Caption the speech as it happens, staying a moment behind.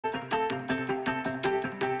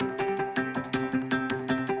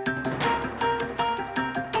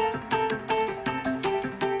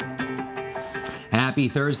Happy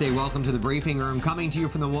Thursday. Welcome to the briefing room. Coming to you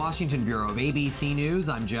from the Washington Bureau of ABC News,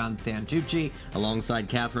 I'm John Santucci, alongside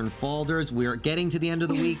Catherine Falders. We're getting to the end of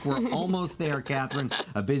the week. We're almost there, Catherine.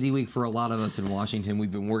 A busy week for a lot of us in Washington. We've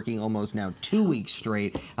been working almost now 2 weeks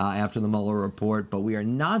straight after the Mueller report, but we are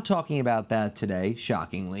not talking about that today,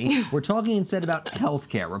 shockingly. We're talking instead about health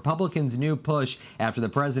care. Republicans' new push after the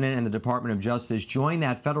president and the Department of Justice joined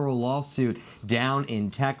that federal lawsuit down in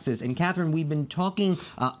Texas. And Catherine, we've been talking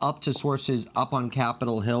up to sources up on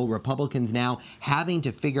Capitol Hill, Republicans now having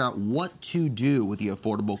to figure out what to do with the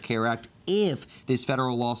Affordable Care Act if this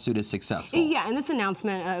federal lawsuit is successful. Yeah, and this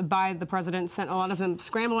announcement by the president sent a lot of them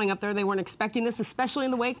scrambling up there. They weren't expecting this, especially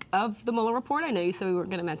in the wake of the Mueller report. I know you said we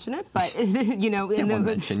weren't going to mention it, but you know, yeah, one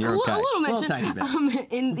mention, you're okay. A little mention, tiny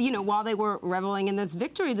bit. While they were reveling in this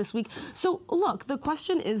victory this week. So look, the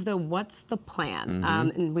question is though, what's the plan?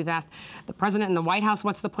 And we've asked the president and the White House,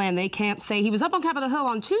 what's the plan? They can't say. He was up on Capitol Hill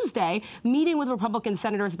on Tuesday, meeting with Republican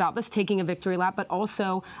senators about this, taking a victory lap, but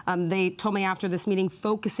also they told me after this meeting,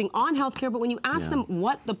 focusing on health care. But when you ask them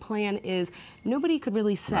what the plan is, nobody could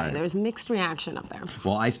really say. Right. There's mixed reaction up there.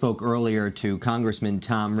 Well, I spoke earlier to Congressman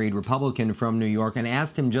Tom Reed, Republican from New York, and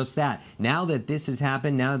asked him just that. Now that this has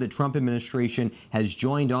happened, now that the Trump administration has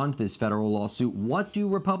joined on to this federal lawsuit, what do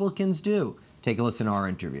Republicans do? Take a listen to our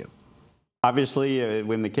interview. Obviously,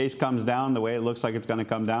 when the case comes down the way it looks like it's going to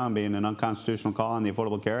come down, being an unconstitutional call on the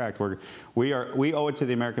Affordable Care Act, we owe it to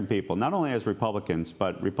the American people, not only as Republicans,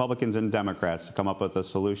 but Republicans and Democrats, to come up with a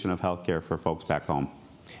solution of health care for folks back home.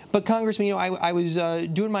 But Congressman, you know, I was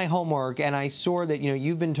doing my homework and I saw that, you know,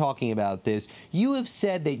 you've been talking about this. You have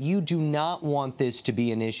said that you do not want this to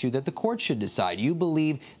be an issue that the court should decide. You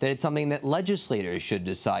believe that it's something that legislators should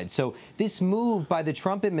decide. So this move by the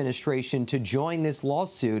Trump administration to join this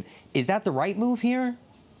lawsuit, is that the right move here?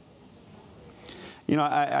 You know,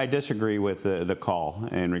 I disagree with the call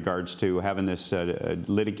in regards to having this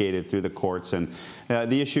litigated through the courts and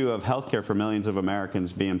the issue of health care for millions of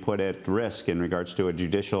Americans being put at risk in regards to a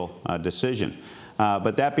judicial decision.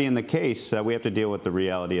 But that being the case, we have to deal with the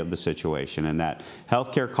reality of the situation, and that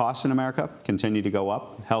health care costs in America continue to go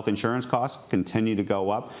up. Health insurance costs continue to go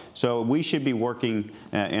up. So we should be working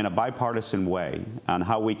in a bipartisan way on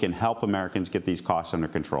how we can help Americans get these costs under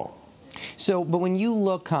control. So, but when you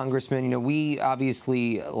look, Congressman, you know, we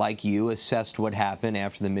obviously, like you, assessed what happened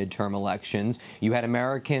after the midterm elections. You had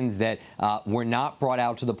Americans that were not brought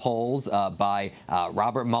out to the polls by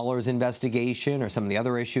Robert Mueller's investigation or some of the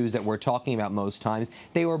other issues that we're talking about most times.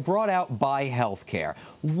 They were brought out by health care.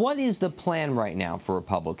 What is the plan right now for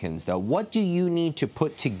Republicans, though? What do you need to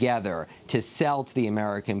put together to sell to the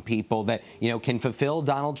American people that, you know, can fulfill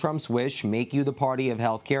Donald Trump's wish, make you the party of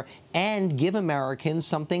health care, and give Americans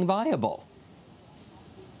something viable?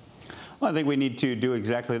 Well, I think we need to do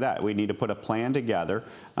exactly that. We need to put a plan together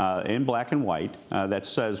in black and white that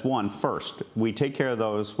says, one, first, we take care of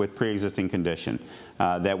those with pre-existing condition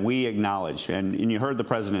that we acknowledge. And you heard the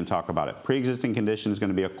president talk about it. Pre-existing condition is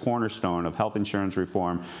going to be a cornerstone of health insurance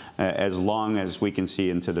reform as long as we can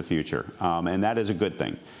see into the future. And that is a good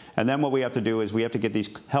thing. And then what we have to do is we have to get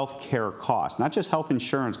these health care costs, not just health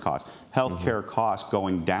insurance costs, health care costs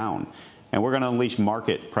going down. And we're going to unleash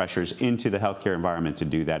market pressures into the healthcare environment to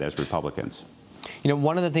do that as Republicans. You know,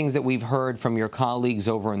 one of the things that we've heard from your colleagues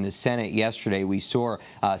over in the Senate yesterday, we saw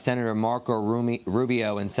Senator Marco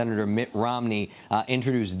Rubio and Senator Mitt Romney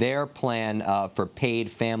introduce their plan for paid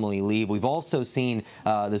family leave. We've also seen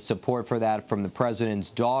the support for that from the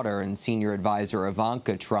president's daughter and senior advisor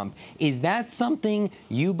Ivanka Trump. Is that something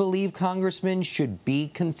you believe, Congressman, should be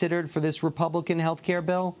considered for this Republican health care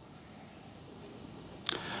bill?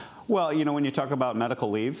 Well, you know, when you talk about medical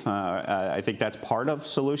leave, I think that's part of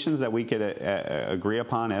solutions that we could agree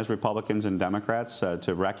upon as Republicans and Democrats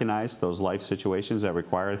to recognize those life situations that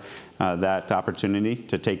require that opportunity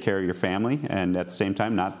to take care of your family and at the same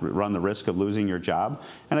time not run the risk of losing your job.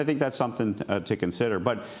 And I think that's something to consider.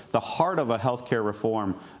 But the heart of a health care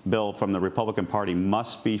reform bill from the Republican Party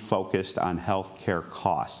must be focused on health care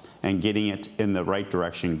costs and getting it in the right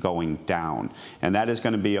direction going down. And that is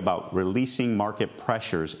going to be about releasing market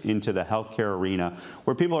pressures into the healthcare arena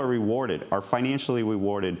where people are rewarded, are financially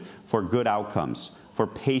rewarded for good outcomes, for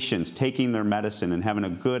patients taking their medicine and having a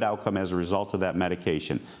good outcome as a result of that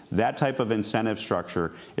medication. That type of incentive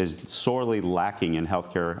structure is sorely lacking in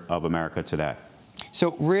healthcare of America today.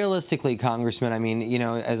 So realistically, Congressman, I mean, you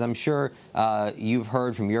know, as I'm sure you've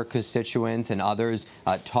heard from your constituents and others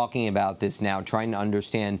talking about this now, trying to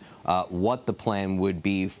understand what the plan would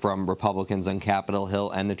be from Republicans on Capitol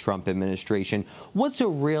Hill and the Trump administration. What's a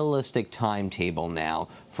realistic timetable now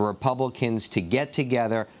for Republicans to get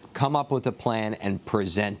together, come up with a plan and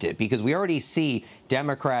present it? Because we already see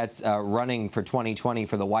Democrats running for 2020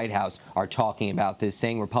 for the White House are talking about this,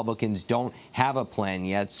 saying Republicans don't have a plan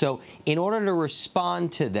yet. So in order to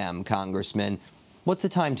respond to them, Congressman, what's the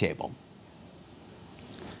timetable?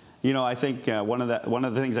 You know, I think one of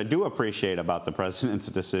the things I do appreciate about the president's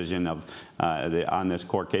decision on this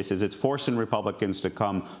court case is it's forcing Republicans to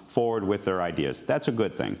come forward with their ideas. That's a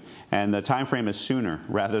good thing. And the time frame is sooner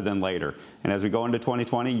rather than later. And as we go into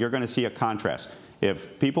 2020, you're going to see a contrast.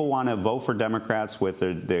 If people want to vote for Democrats with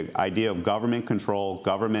the idea of government control,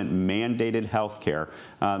 government-mandated health care,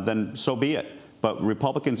 then so be it. But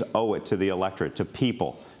Republicans owe it to the electorate, to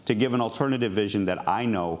people, to give an alternative vision that I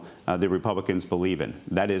know the Republicans believe in.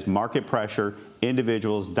 That is market pressure,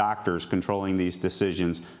 individuals, doctors controlling these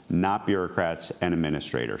decisions, not bureaucrats and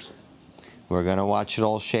administrators. We're going to watch it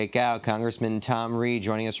all shake out. Congressman Tom Reed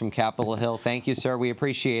joining us from Capitol Hill. Thank you, sir. We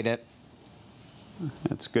appreciate it.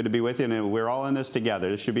 It's good to be with you, and we're all in this together.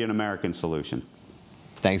 This should be an American solution.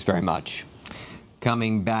 Thanks very much.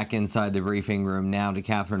 Coming back inside the briefing room now to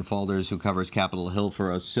Catherine Faulders, who covers Capitol Hill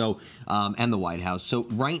for us, and the White House. So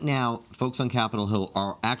right now, folks on Capitol Hill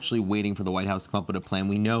are actually waiting for the White House to come up with a plan.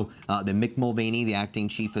 We know that Mick Mulvaney, the acting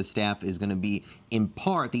chief of staff, is going to be, in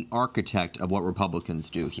part, the architect of what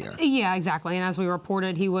Republicans do here. Yeah, exactly. And as we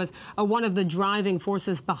reported, he was one of the driving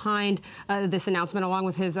forces behind this announcement, along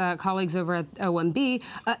with his colleagues over at OMB.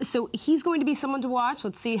 So he's going to be someone to watch.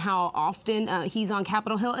 Let's see how often he's on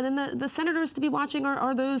Capitol Hill. And then the senators to be watching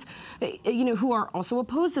are those, who are also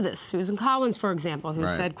opposed to this. Susan Collins, for example, who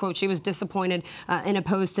said, quote, she was disappointed and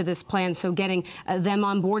opposed to this plan. So getting them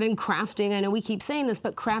on board and crafting, I know we keep saying this,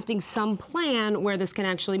 but crafting some plan where this can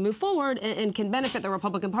actually move forward and can benefit the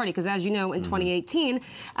Republican Party. Because as you know, in 2018,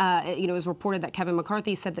 it was reported that Kevin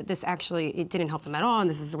McCarthy said that this actually, it didn't help them at all, and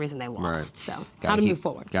this is the reason they lost. So how to move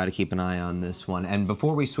forward. Got to keep an eye on this one. And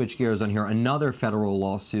before we switch gears on here, another federal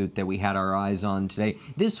lawsuit that we had our eyes on today,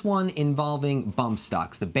 this one involving bump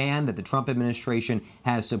stocks, the ban that the Trump administration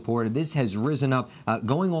has supported. This has risen up,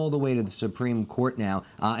 going all the way to the Supreme Court now.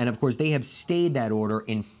 And of course, they have stayed that order,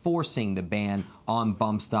 enforcing the ban on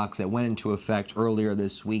bump stocks that went into effect earlier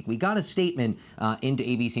this week. We got a statement into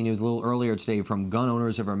ABC News a little earlier today from Gun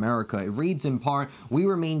Owners of America. It reads in part, "We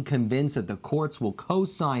remain convinced that the courts will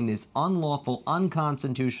co-sign this unlawful,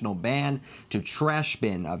 unconstitutional ban to trash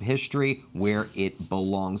bin of history where it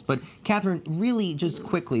belongs." But Catherine, really just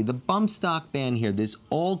quickly, the bump stock ban here, this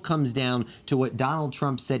all comes down to what Donald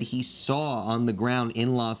Trump said he saw on the ground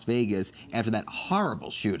in Las Vegas after that horrible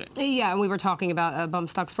shooting. Yeah, and we were talking about bump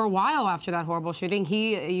stocks for a while after that horrible shooting.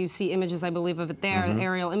 You see images, I believe, of it there,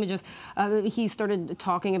 aerial images. He started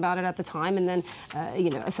talking about it at the time, and then,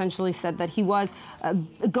 essentially said that he was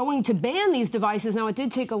going to ban these devices. Now, it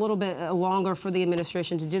did take a little bit longer for the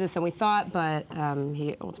administration to do this than we thought, but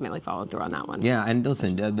he ultimately followed through on that one. Yeah, and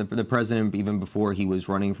listen, the president, even before he was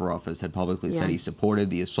running for office, had publicly said he supported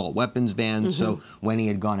the assault weapons ban. So when he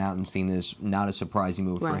had gone out and seen this, not a surprising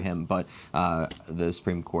move for him, but the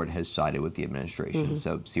Supreme Court has sided with the administration.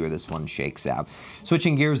 So see where this one shakes out.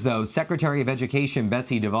 Switching gears, though, Secretary of Education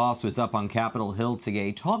Betsy DeVos was up on Capitol Hill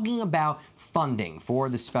today talking about funding for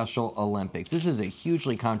the Special Olympics. This is a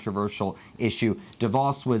hugely controversial issue.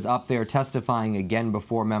 DeVos was up there testifying again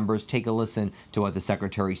before members. Take a listen to what the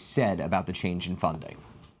secretary said about the change in funding.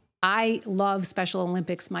 I love Special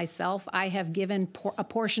Olympics myself. I have given a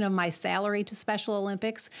portion of my salary to Special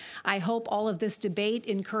Olympics. I hope all of this debate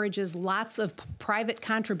encourages lots of private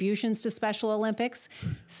contributions to Special Olympics.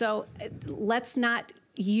 So let's not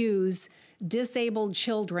use disabled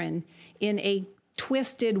children in a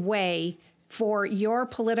twisted way for your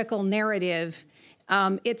political narrative.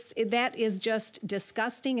 That is just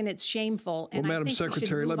disgusting and it's shameful. Well, Madam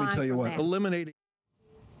Secretary, let me tell you what, eliminating.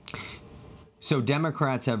 So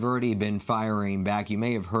Democrats have already been firing back. You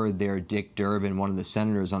may have heard there Dick Durbin, one of the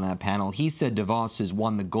senators on that panel. He said DeVos has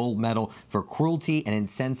won the gold medal for cruelty and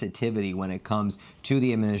insensitivity when it comes to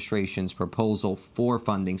the administration's proposal for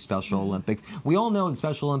funding Special Olympics. We all know the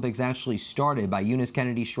Special Olympics actually started by Eunice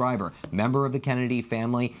Kennedy Shriver, member of the Kennedy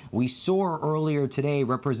family. We saw earlier today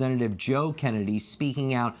Representative Joe Kennedy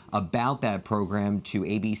speaking out about that program to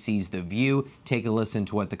ABC's The View. Take a listen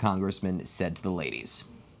to what the congressman said to the ladies.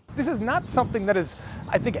 This is not something that is,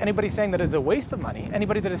 I think anybody saying that is a waste of money,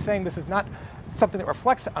 anybody that is saying this is not something that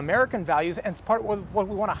reflects American values and it's part of what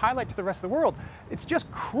we want to highlight to the rest of the world, it's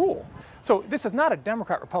just cruel. So this is not a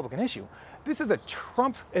Democrat-Republican issue. This is a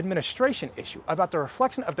Trump administration issue about the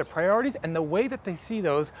reflection of their priorities and the way that they see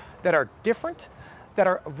those that are different, that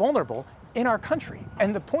are vulnerable in our country.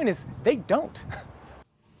 And the point is, they don't.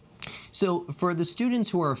 So for the students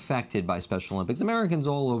who are affected by Special Olympics, Americans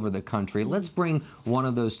all over the country, let's bring one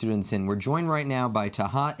of those students in. We're joined right now by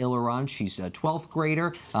Taha Ilaran. She's a 12th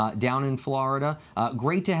grader down in Florida.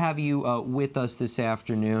 Great to have you with us this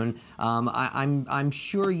afternoon. I'm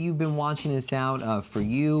sure you've been watching this out for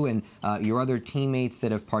you and your other teammates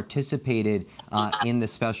that have participated in the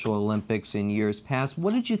Special Olympics in years past.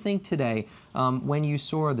 What did you think today when you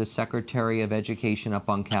saw the Secretary of Education up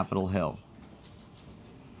on Capitol Hill?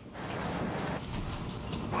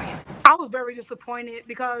 I was very disappointed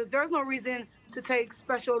because there's no reason to take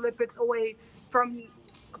Special Olympics away from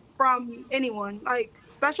anyone. Like,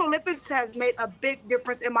 Special Olympics has made a big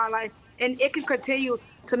difference in my life, and it can continue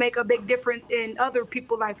to make a big difference in other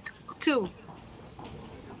people's lives too.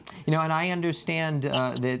 You know, and I understand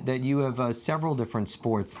that you have several different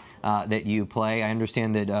sports that you play. I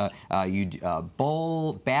understand that you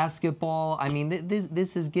bowl, basketball. I mean,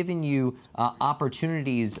 this has given you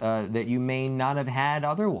opportunities that you may not have had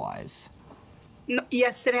otherwise. No,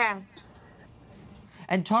 yes, it has.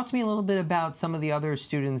 And talk to me a little bit about some of the other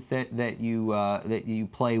students that you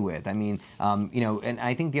play with. I mean, you know, and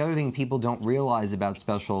I think the other thing people don't realize about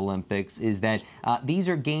Special Olympics is that these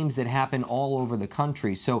are games that happen all over the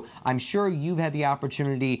country. So I'm sure you've had the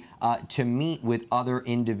opportunity to meet with other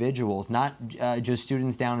individuals, not just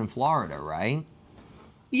students down in Florida, right?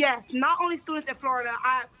 Yes, not only students in Florida.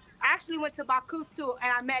 I actually went to Baku too,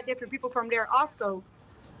 and I met different people from there also.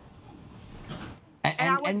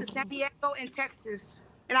 And I went to San Diego and Texas,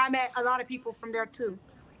 and I met a lot of people from there too.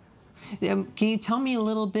 Can you tell me a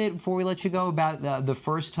little bit, before we let you go, about the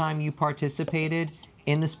first time you participated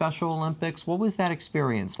in the Special Olympics? What was that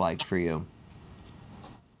experience like for you?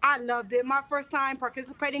 I loved it. My first time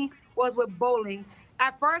participating was with bowling.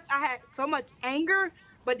 At first, I had so much anger,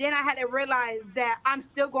 but then I had to realize that I'm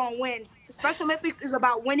still going to win. The Special Olympics is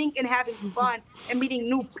about winning and having fun and meeting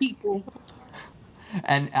new people.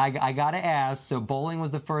 And I got to ask, so bowling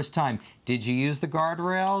was the first time. Did you use the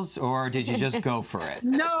guardrails, or did you just go for it?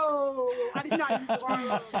 No, I did not use the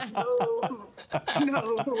guardrails.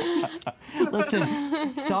 No.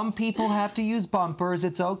 Listen, some people have to use bumpers.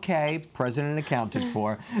 It's okay. President accounted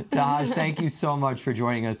for. Taj, thank you so much for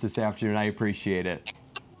joining us this afternoon. I appreciate it.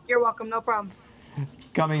 You're welcome. No problem.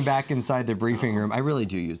 Coming back inside the briefing room, I really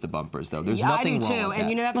do use the bumpers, though. There's nothing wrong with that. I do too. And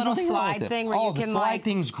you know that little slide thing where you can, the slide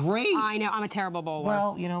thing's great. I know. I'm a terrible bowler.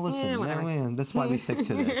 Well, you know, listen, that's why we stick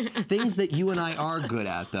to this. Things that you and I are good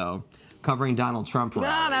at, though. Covering Donald Trump rallies.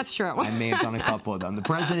 No, that's true. I may have done a couple of them. The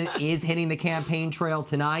president is hitting the campaign trail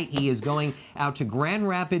tonight. He is going out to Grand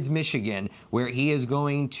Rapids, Michigan, where he is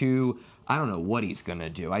going to, I don't know what he's going to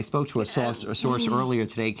do. I spoke to a source earlier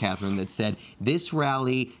today, Catherine, that said this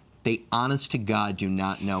rally, they, honest to God, do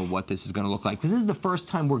not know what this is going to look like. Because this is the first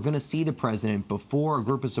time we're going to see the president before a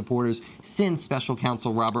group of supporters since Special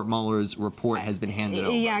Counsel Robert Mueller's report has been handed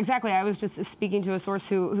over. Yeah, exactly. I was just speaking to a source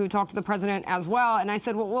who talked to the president as well, and I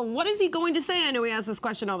said, well, what is he going to say? I know we ask this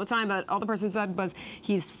question all the time, but all the person said was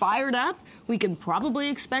he's fired up. We could probably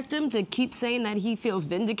expect him to keep saying that he feels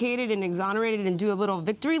vindicated and exonerated and do a little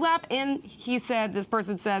victory lap. And he said, this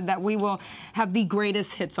person said, that we will have the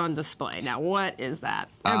greatest hits on display. Now, what is that?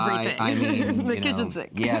 I mean, the kitchen sink.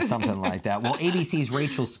 Yeah, something like that. Well, ABC's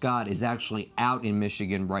Rachel Scott is actually out in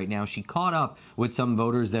Michigan right now. She caught up with some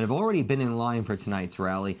voters that have already been in line for tonight's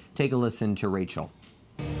rally. Take a listen to Rachel.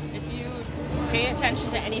 If you pay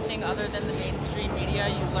attention to anything other than the mainstream media,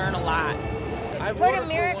 you learn a lot. Put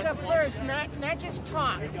America first, not just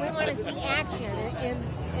talk. We want to see action,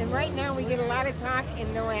 and right now we get a lot of talk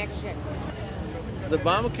and no action. The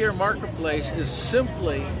Obamacare marketplace is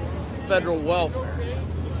simply federal welfare.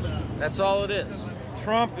 That's all it is.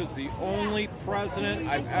 Trump is the only president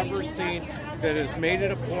I've ever seen that has made it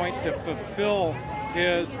a point to fulfill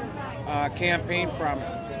his campaign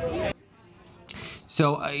promises.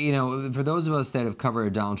 So, you know, for those of us that have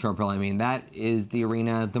covered Donald Trump rally, I mean, that is the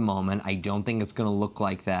arena at the moment. I don't think it's going to look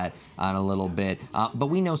like that in a little bit. But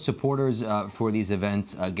we know supporters for these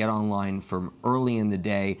events get online from early in the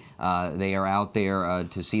day. They are out there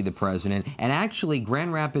to see the president. And actually,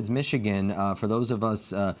 Grand Rapids, Michigan, for those of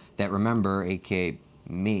us that remember, a.k.a.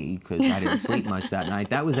 me, because I didn't sleep much that night.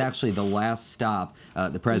 That was actually the last stop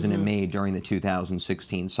the president made during the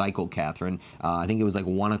 2016 cycle, Catherine. I think it was like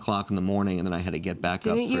 1 o'clock in the morning, and then I had to get back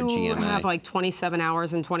up for GMA. Didn't you have like 27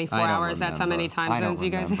 hours and 24 hours? That's how many time zones you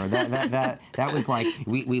guys have? That was like,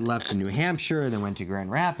 we left in New Hampshire, then went to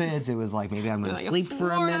Grand Rapids. It was like, maybe I'm going to sleep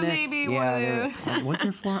for a minute. Maybe, was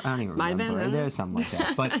there Florida? I don't even remember. There's something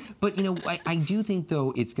like that. But you know, I do think,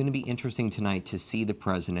 though, it's going to be interesting tonight to see the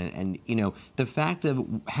president, and, you know, the fact of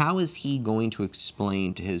how is he going to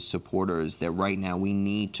explain to his supporters that right now we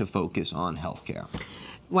need to focus on health care?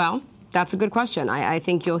 Well, That's a good question. I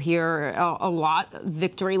think you'll hear a lot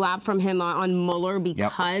victory lap from him on Mueller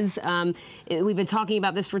because we've been talking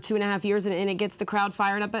about this for 2.5 years and it gets the crowd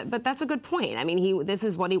fired up. But that's a good point. I mean, this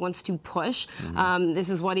is what he wants to push. This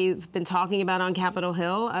is what he's been talking about on Capitol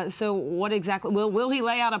Hill. So what exactly will he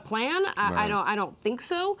lay out a plan? I don't think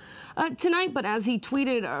so tonight. But as he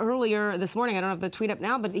tweeted earlier this morning, I don't have the tweet up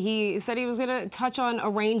now, but he said he was going to touch on a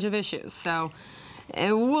range of issues. So.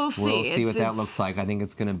 We'll see. We'll see what that looks like. I think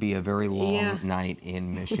it's going to be a very long night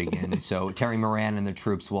in Michigan. So Terry Moran and the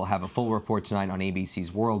troops will have a full report tonight on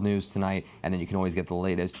ABC's World News tonight, and then you can always get the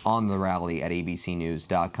latest on the rally at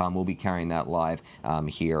abcnews.com. We'll be carrying that live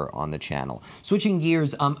here on the channel. Switching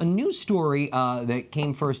gears, a news story that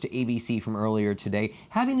came first to ABC from earlier today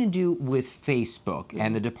having to do with Facebook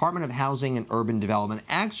and the Department of Housing and Urban Development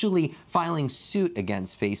actually filing suit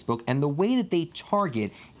against Facebook and the way that they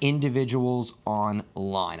target individuals online.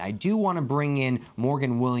 I do want to bring in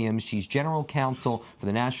Morgan Williams. She's General Counsel for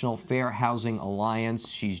the National Fair Housing Alliance.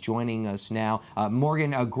 She's joining us now.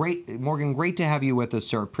 Morgan, great to have you with us,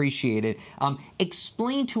 sir. Appreciate it.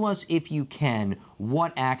 Explain to us, if you can,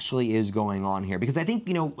 what actually is going on here, because I think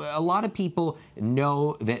a lot of people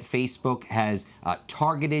know that Facebook has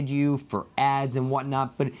targeted you for ads and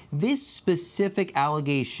whatnot, but this specific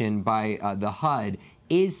allegation by the HUD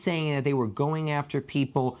is saying that they were going after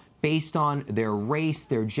people based on their race,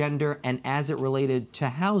 their gender, and as it related to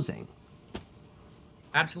housing.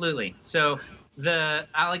 Absolutely. So the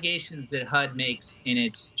allegations that HUD makes in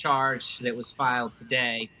its charge that was filed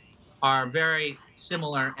today are very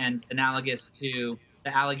similar and analogous to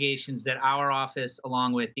the allegations that our office,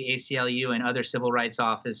 along with the ACLU and other civil rights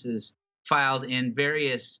offices, filed in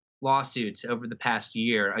various lawsuits over the past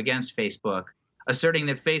year against Facebook, asserting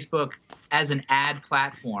that Facebook, as an ad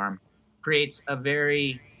platform, creates a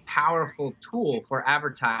very powerful tool for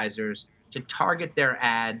advertisers to target their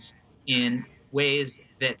ads in ways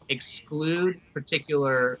that exclude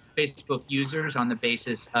particular Facebook users on the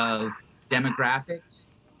basis of demographics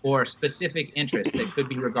or specific interests that could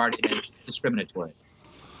be regarded as discriminatory.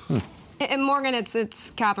 And Morgan,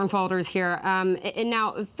 it's Catherine Faulders here. And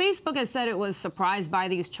now, Facebook has said it was surprised by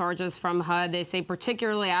these charges from HUD. They say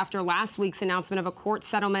particularly after last week's announcement of a court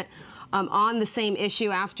settlement on the same issue,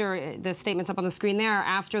 after the statement's up on the screen there,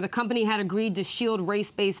 after the company had agreed to shield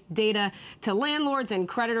race-based data to landlords and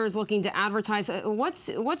creditors looking to advertise. What's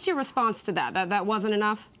your response to that? That wasn't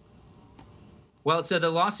enough? Well, so the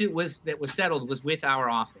lawsuit that was settled was with our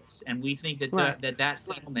office, and we think that that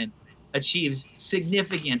settlement achieves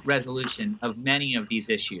significant resolution of many of these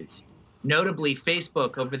issues. Notably,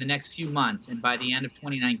 Facebook over the next few months and by the end of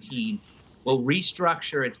 2019 will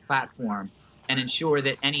restructure its platform and ensure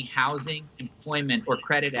that any housing, employment, or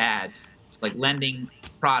credit ads, like lending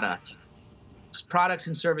products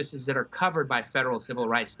and services that are covered by federal civil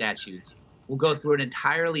rights statutes, will go through an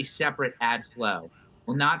entirely separate ad flow.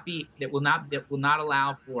 That will not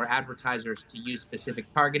allow for advertisers to use specific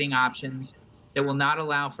targeting options. That will not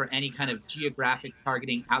allow for any kind of geographic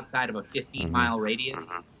targeting outside of a 15-mile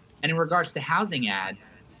radius. And in regards to housing ads,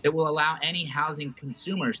 that will allow any housing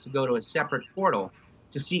consumers to go to a separate portal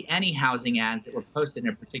to see any housing ads that were posted in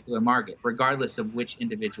a particular market, regardless of which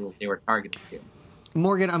individuals they were targeted to.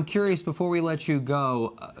 Morgan, I'm curious, before we let you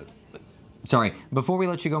go,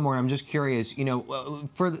 Morgan, I'm just curious,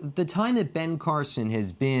 for the time that Ben Carson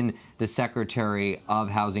has been the Secretary of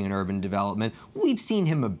Housing and Urban Development, we've seen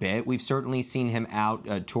him a bit. We've certainly seen him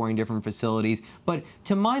out touring different facilities. But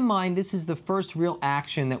to my mind, this is the first real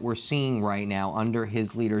action that we're seeing right now under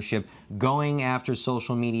his leadership, going after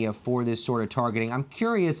social media for this sort of targeting. I'm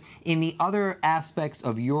curious, in the other aspects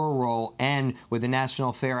of your role and with the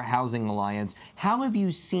National Fair Housing Alliance, how have you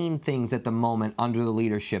seen things at the moment under the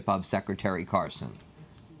leadership of Secretary Carson?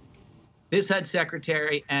 This HUD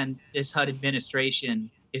secretary and this HUD administration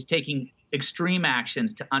is taking extreme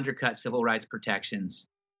actions to undercut civil rights protections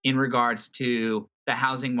in regards to the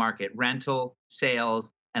housing market, rental,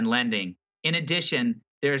 sales, and lending. In addition,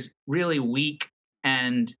 there's really weak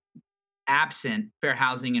and absent fair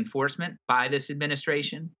housing enforcement by this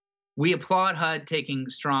administration. We applaud HUD taking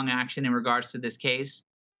strong action in regards to this case.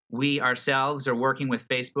 We ourselves are working with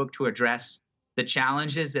Facebook to address the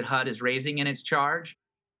challenges that HUD is raising in its charge.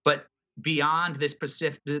 But beyond this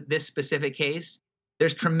specific case,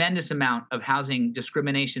 there's tremendous amount of housing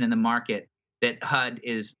discrimination in the market that HUD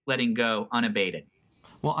is letting go unabated.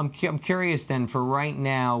 Well, I'm curious then, for right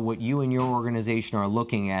now, what you and your organization are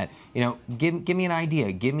looking at, give me an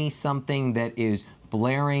idea. Give me something that is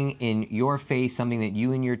blaring in your face, something that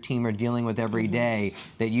you and your team are dealing with every day,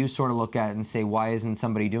 that you sort of look at and say, why isn't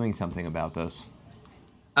somebody doing something about this?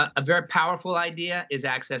 A very powerful idea is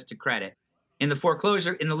access to credit. in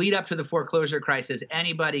the lead up to the foreclosure crisis,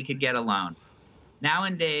 anybody could get a loan.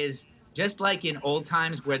 Nowadays, just like in old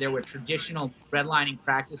times where there were traditional redlining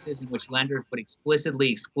practices in which lenders would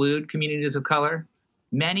explicitly exclude communities of color,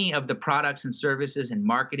 many of the products and services and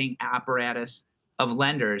marketing apparatus of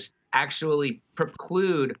lenders actually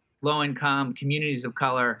preclude low-income communities of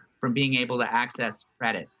color from being able to access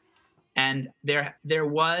credit. And there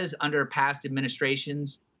was, under past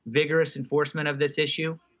administrations, vigorous enforcement of this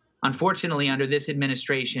issue. Unfortunately, under this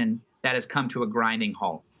administration, that has come to a grinding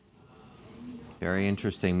halt. Very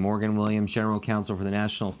interesting. Morgan Williams, General Counsel for the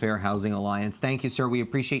National Fair Housing Alliance. Thank you, sir. We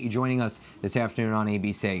appreciate you joining us this afternoon on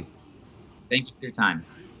ABC. Thank you for your time.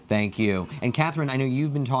 Thank you. And Catherine, I know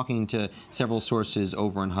you've been talking to several sources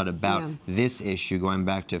over in HUD about this issue, going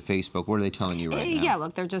back to Facebook. What are they telling you right now? Yeah,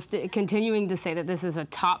 look, they're just continuing to say that this is a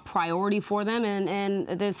top priority for them. And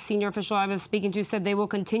this senior official I was speaking to said they will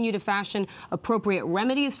continue to fashion appropriate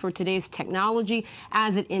remedies for today's technology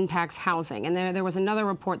as it impacts housing. And there was another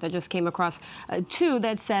report that just came across, too,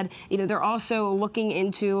 that said, they're also looking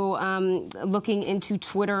into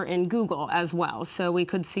Twitter and Google as well. So we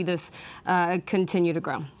could see this continue to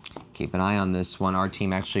grow. Keep an eye on this one. Our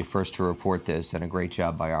team actually first to report this, and a great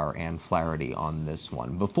job by our Ann Flaherty on this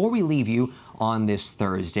one. Before we leave you on this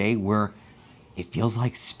Thursday, it feels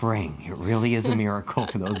like spring. It really is a miracle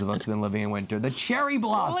for those of us who've been living in winter. The cherry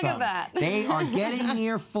blossoms. Look at that. They are getting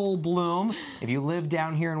near full bloom. If you live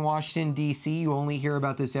down here in Washington, D.C., you only hear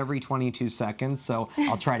about this every 22 seconds, so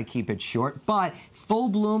I'll try to keep it short. But full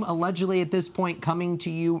bloom, allegedly at this point, coming to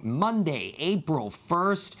you Monday, April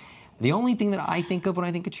 1st. The only thing that I think of when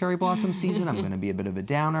I think of cherry blossom season, I'm going to be a bit of a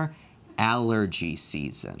downer, allergy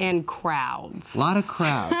season. And crowds. A lot of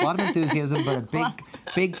crowds, a lot of enthusiasm, but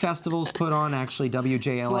big festivals put on. Actually,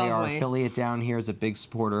 WJLA, our affiliate down here, is a big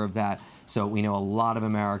supporter of that. So we know a lot of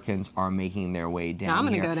Americans are making their way down I'm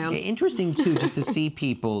here. going to go down. Interesting, too, just to see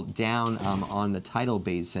people down on the tidal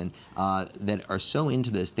basin that are so into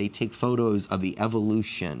this. They take photos of the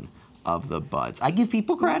evolution of the buds. I give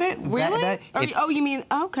people credit. Really? Oh, you mean,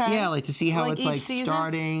 okay. Yeah, like to see how it's like season?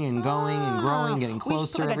 starting and going and growing, getting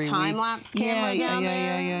closer every week. We should put like a time-lapse camera down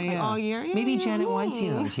there like all year. Yeah, maybe Janet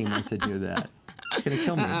Weinstein on the team wants to do that. She's going to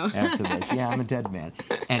kill me after this. Yeah, I'm a dead man.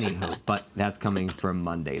 Anywho, but that's coming from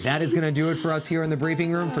Monday. That is going to do it for us here in the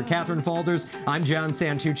briefing room. For Catherine Faulders, I'm John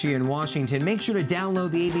Santucci in Washington. Make sure to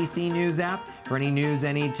download the ABC News app for any news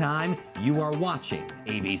anytime. You are watching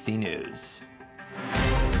ABC News.